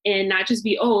 And not just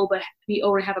be old, but be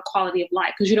old and have a quality of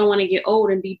life. Because you don't want to get old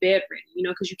and be bedridden,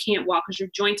 because you can't walk because your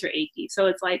joints are achy. So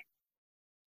it's like,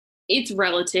 it's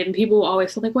relative. And people will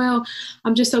always feel like, well,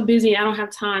 I'm just so busy. I don't have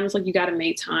time. It's like, you got to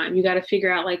make time. You got to figure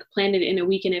out, like, plan it in a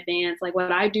week in advance. Like what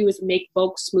I do is make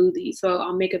bulk smoothies. So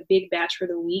I'll make a big batch for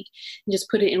the week and just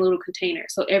put it in a little container.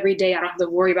 So every day I don't have to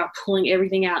worry about pulling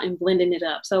everything out and blending it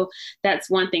up. So that's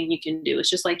one thing you can do. It's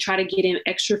just like try to get in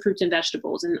extra fruits and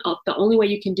vegetables. And the only way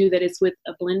you can do that is with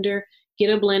a blender. Get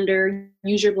a blender,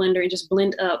 use your blender, and just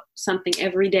blend up something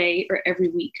every day or every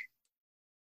week.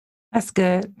 That's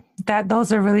good.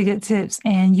 Those are really good tips.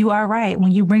 And you are right.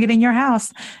 When you bring it in your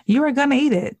house, you are going to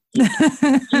eat it.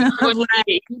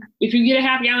 If you get a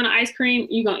half gallon of ice cream,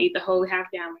 you're going to eat the whole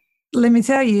half gallon. Let me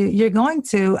tell you, you're going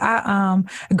to.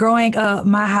 Growing up,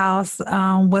 my house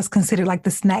was considered like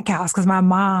the snack house because my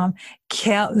mom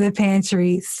kept the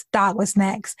pantry stocked with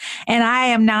snacks, and I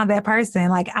am now that person.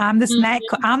 Like I'm the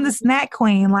snack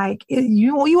queen. Like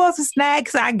you want some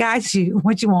snacks, I got you.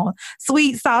 What you want?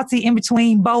 Sweet, salty, in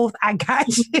between, both. I got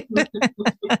you.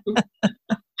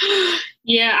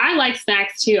 Yeah, I like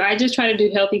snacks too. I just try to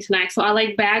do healthy snacks. So I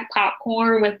like bag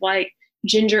popcorn with like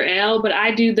ginger ale, but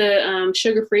I do the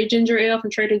sugar-free ginger ale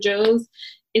from Trader Joe's.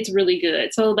 It's really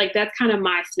good. So like that's kind of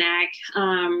my snack.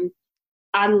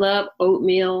 I love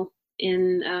oatmeal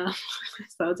so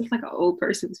it's just like an old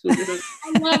person's food.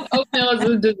 I love oatmeal as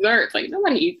a dessert. Like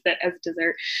nobody eats that as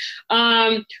dessert.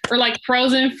 Or like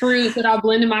frozen fruits that I'll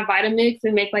blend in my Vitamix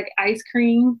and make like ice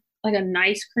cream, like a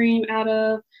nice cream out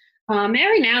of.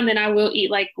 Every now and then I will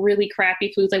eat like really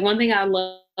crappy foods. Like one thing I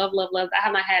love, I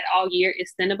have not had all year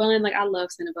is Cinnabon. Like I love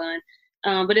Cinnabon.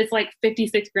 But it's like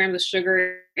 56 grams of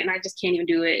sugar and I just can't even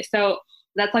do it. So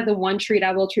that's like the one treat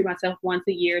I will treat myself once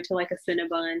a year to like a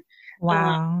Cinnabon.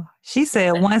 Wow. She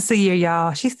said once a year,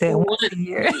 y'all. She said once a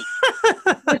year.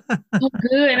 So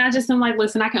good. And I'm like,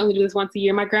 listen, I can only do this once a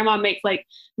year. My grandma makes like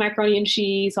macaroni and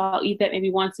cheese. So I'll eat that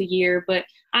maybe once a year. But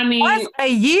I mean, once a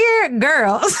year,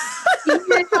 girls.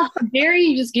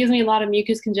 Dairy just gives me a lot of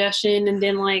mucus congestion. And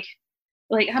then like,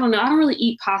 I don't know. I don't really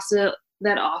eat pasta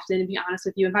that often, to be honest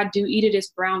with you. If I do eat it, it's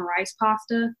brown rice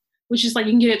pasta, which is like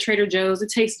you can get at Trader Joe's. It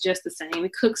tastes just the same.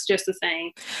 It cooks just the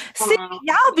same. See,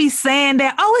 y'all be saying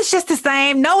that, oh, it's just the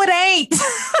same. No, it ain't.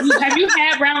 Have you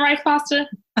had brown rice pasta?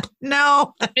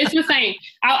 No. It's the same.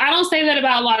 I don't say that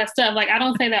about a lot of stuff. Like, I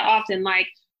don't say that often. Like,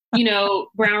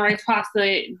 brown rice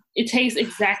pasta, it tastes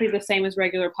exactly the same as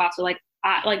regular pasta. Like,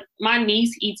 my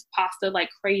niece eats pasta like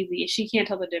crazy, and she can't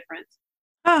tell the difference.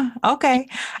 Okay.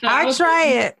 So I'll try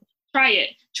it. Try it.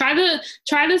 Try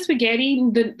the spaghetti,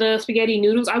 the spaghetti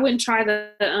noodles. I wouldn't try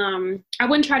I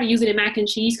wouldn't try to use it in mac and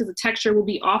cheese because the texture will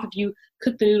be off if you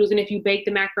cook the noodles, and if you bake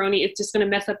the macaroni, it's just going to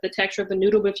mess up the texture of the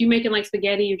noodle. But if you make it like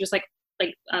spaghetti or just like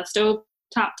stove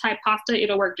top type pasta,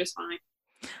 it'll work just fine.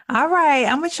 All right,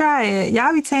 I'm gonna try it.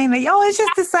 Y'all be saying that, it's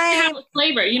just the same. Have a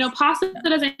flavor. Pasta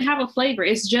doesn't have a flavor.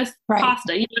 It's just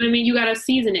pasta. You know what I mean? You got to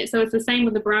season it. So it's the same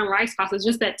with the brown rice pasta. It's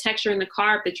just that texture and the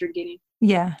carb that you're getting.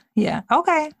 Yeah.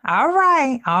 Okay. All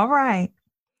right.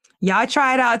 Y'all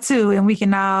try it out too, and we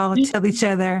can all tell each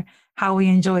other how we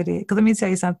enjoyed it. Because let me tell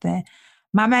you something.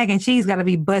 My mac and cheese got to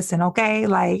be busting, okay?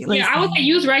 Like, listen. I would say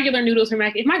use regular noodles for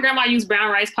mac. If my grandma used brown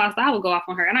rice pasta, I would go off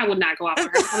on her, and I would not go off on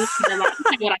her.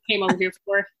 That's what I came over here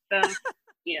for. So,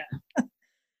 yeah.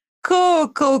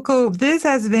 Cool. This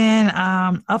has been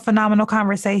a phenomenal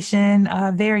conversation,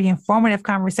 a very informative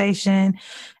conversation,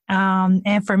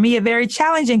 and for me, a very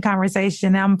challenging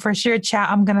conversation. I'm for sure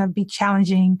I'm going to be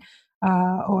challenging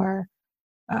or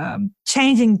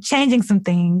changing some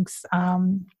things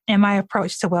in my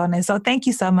approach to wellness. So thank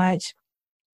you so much.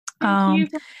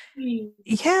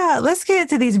 Yeah, let's get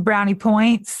into these brownie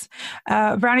points.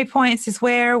 Brownie points is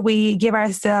where we give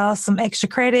ourselves some extra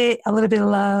credit, a little bit of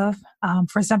love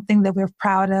for something that we're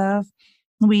proud of.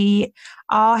 We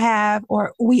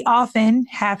often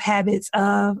have habits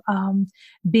of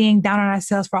being down on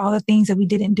ourselves for all the things that we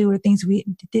didn't do or things we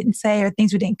didn't say or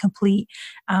things we didn't complete.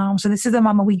 So this is a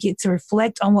moment we get to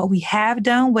reflect on what we have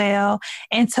done well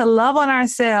and to love on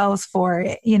ourselves for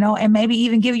it, and maybe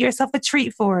even give yourself a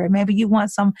treat for it. Maybe you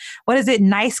want some,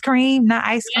 nice cream, not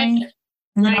ice cream.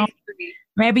 Nice cream.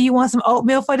 Maybe you want some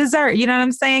oatmeal for dessert. You know what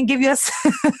I'm saying? Give us.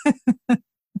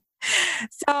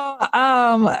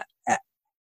 So,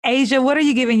 Asia, what are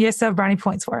you giving yourself brownie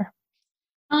points for?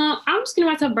 I'm just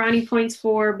giving myself brownie points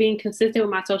for being consistent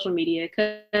with my social media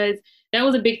because that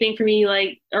was a big thing for me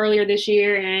like earlier this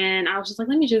year. And I was just like,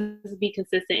 let me just be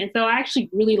consistent. And so I actually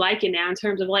really like it now in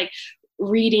terms of like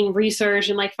reading research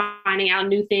and like finding out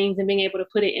new things and being able to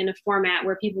put it in a format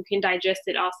where people can digest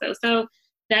it also. So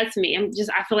that's me.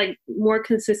 I feel like more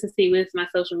consistency with my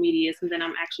social media is something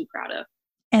I'm actually proud of.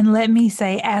 And let me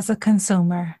say, as a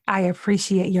consumer, I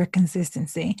appreciate your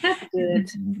consistency. That's good.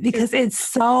 Because it's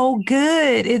so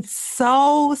good. It's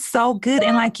so, so good.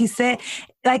 And like you said,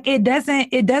 like it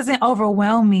doesn't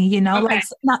overwhelm me, you know, Okay.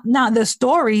 like not the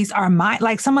stories are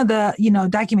like some of the, you know,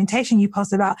 documentation you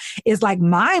post about is like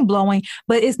mind blowing,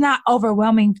 but it's not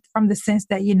overwhelming from the sense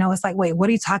that, you know, it's like, wait, what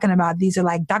are you talking about? These are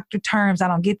like doctor terms. I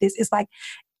don't get this. It's like,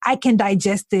 I can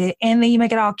digest it, and then you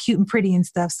make it all cute and pretty and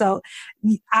stuff. So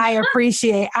I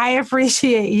appreciate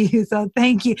you. So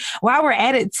thank you. While we're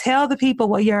at it, tell the people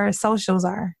what your socials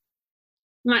are.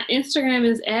 My Instagram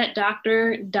is at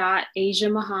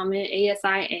dr.asiamuhammad,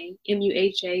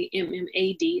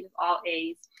 ASIAMUHAMMAD, all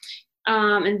A's.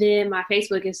 And then my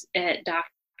Facebook is at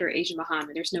Dr. Asia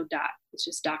Muhammad. There's no dot. It's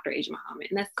just Dr. Asia Muhammad.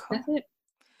 And that's it.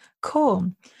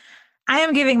 Cool. I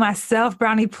am giving myself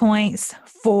brownie points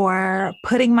for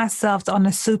putting myself on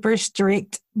a super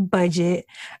strict budget.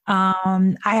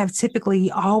 I have typically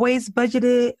always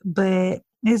budgeted, but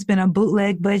it's been a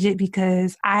bootleg budget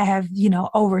because I have, you know,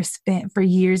 overspent for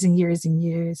years and years and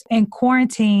years. And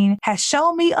quarantine has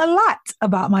shown me a lot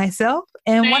about myself.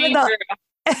 And one of the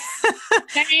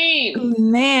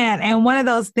Man, and one of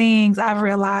those things I've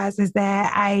realized is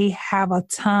that I have a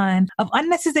ton of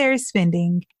unnecessary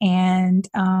spending. And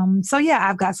so, yeah,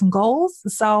 I've got some goals.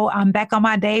 So I'm back on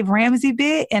my Dave Ramsey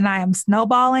bit and I am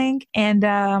snowballing. And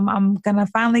I'm going to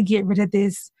finally get rid of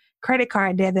this credit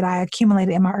card debt that I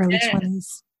accumulated in my early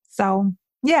 20s. So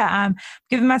yeah, I'm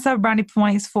giving myself brownie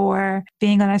points for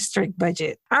being on a strict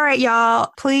budget. All right,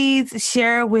 y'all, please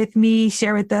share with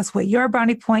us what your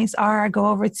brownie points are. Go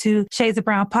over to Shades of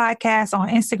Brown Podcast on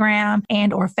Instagram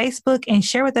and or Facebook and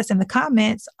share with us in the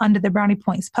comments under the brownie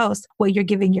points post what you're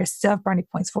giving yourself brownie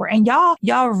points for. And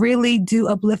y'all really do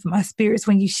uplift my spirits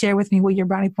when you share with me what your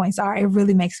brownie points are. It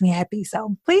really makes me happy.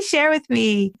 So please share with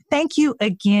me. Thank you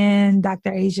again,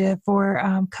 Dr. Asia, for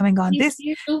coming on.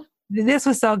 This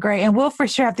was so great. And we'll for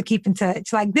sure have to keep in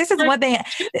touch. Like this is one thing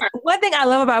I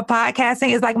love about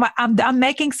podcasting is like I'm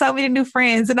making so many new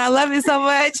friends and I love it so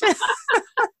much. That's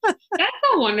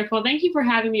so wonderful. Thank you for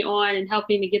having me on and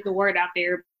helping to get the word out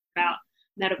there about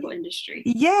medical industry.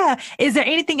 Yeah. Is there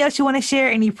anything else you want to share?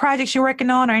 Any projects you're working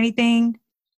on or anything?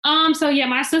 So yeah,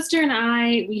 my sister and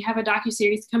I, we have a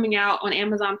docuseries coming out on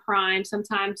Amazon Prime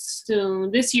sometime soon,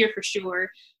 this year for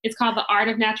sure. It's called The Art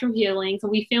of Natural Healing. So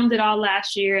we filmed it all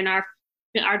last year and our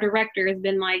director has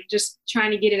been like just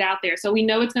trying to get it out there. So we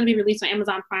know it's going to be released on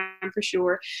Amazon Prime for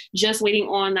sure, just waiting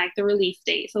on like the release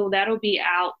date. So that'll be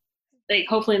out like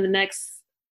hopefully in the next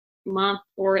month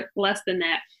or less than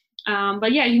that.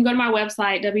 But yeah, you can go to my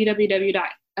website,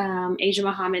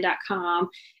 www.asiamuhammad.com,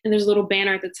 and there's a little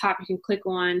banner at the top you can click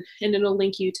on and it'll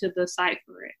link you to the site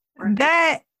for it.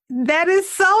 That is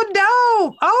so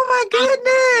dope. Oh my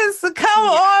goodness. Come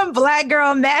on, Black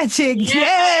Girl Magic.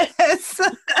 Yes.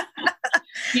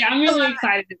 Yeah, I'm really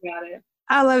excited about it.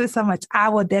 I love it so much. I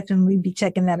will definitely be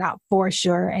checking that out for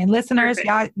sure. And listeners,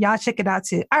 y'all check it out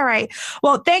too. All right.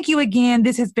 Well, thank you again.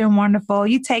 This has been wonderful.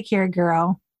 You take care,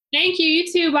 girl. Thank you.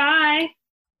 You too. Bye.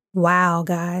 Wow,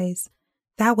 guys.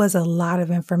 That was a lot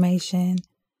of information.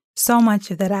 So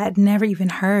much of that I had never even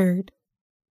heard.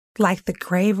 Like the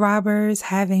grave robbers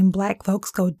having Black folks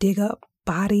go dig up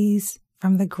bodies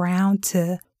from the ground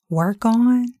to work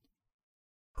on.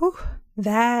 Whew,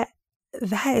 that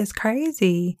is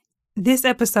crazy. This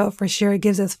episode for sure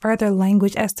gives us further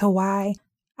language as to why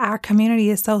our community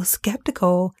is so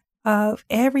skeptical of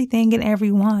everything and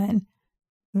everyone.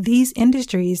 These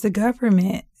industries, the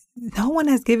government, no one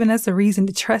has given us a reason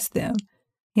to trust them.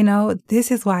 You know,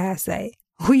 this is why I say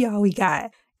we all we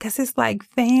got. Because it's like,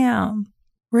 fam,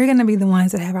 we're going to be the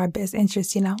ones that have our best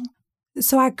interests, you know?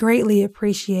 So I greatly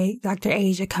appreciate Dr.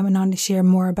 Asia coming on to share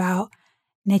more about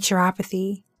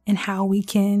naturopathy and how we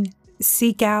can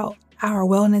seek out our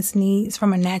wellness needs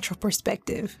from a natural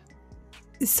perspective.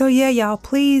 So yeah, y'all,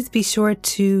 please be sure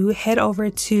to head over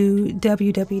to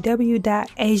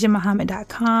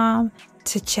www.asiamuhammad.com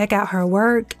to check out her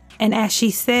work. And as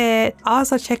she said,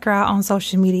 also check her out on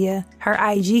social media. Her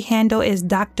IG handle is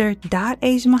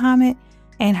dr.asiamuhammad.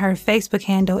 And her Facebook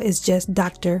handle is just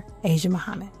Dr. Asia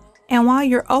Muhammad. And while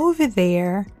you're over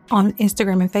there on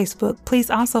Instagram and Facebook, please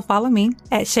also follow me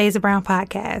at Shades of Brown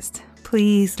Podcast.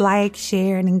 Please like,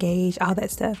 share, and engage, all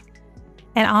that stuff.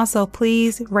 And also,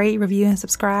 please rate, review, and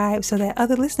subscribe so that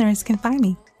other listeners can find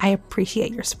me. I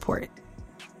appreciate your support.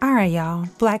 All right, y'all.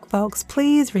 Black folks,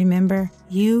 please remember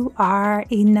you are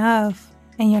enough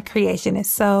and your creation is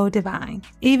so divine.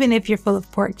 Even if you're full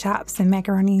of pork chops and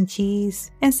macaroni and cheese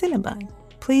and cinnamon,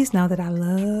 please know that I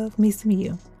love me some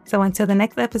you. So until the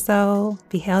next episode,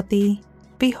 be healthy,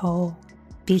 be whole,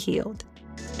 be healed.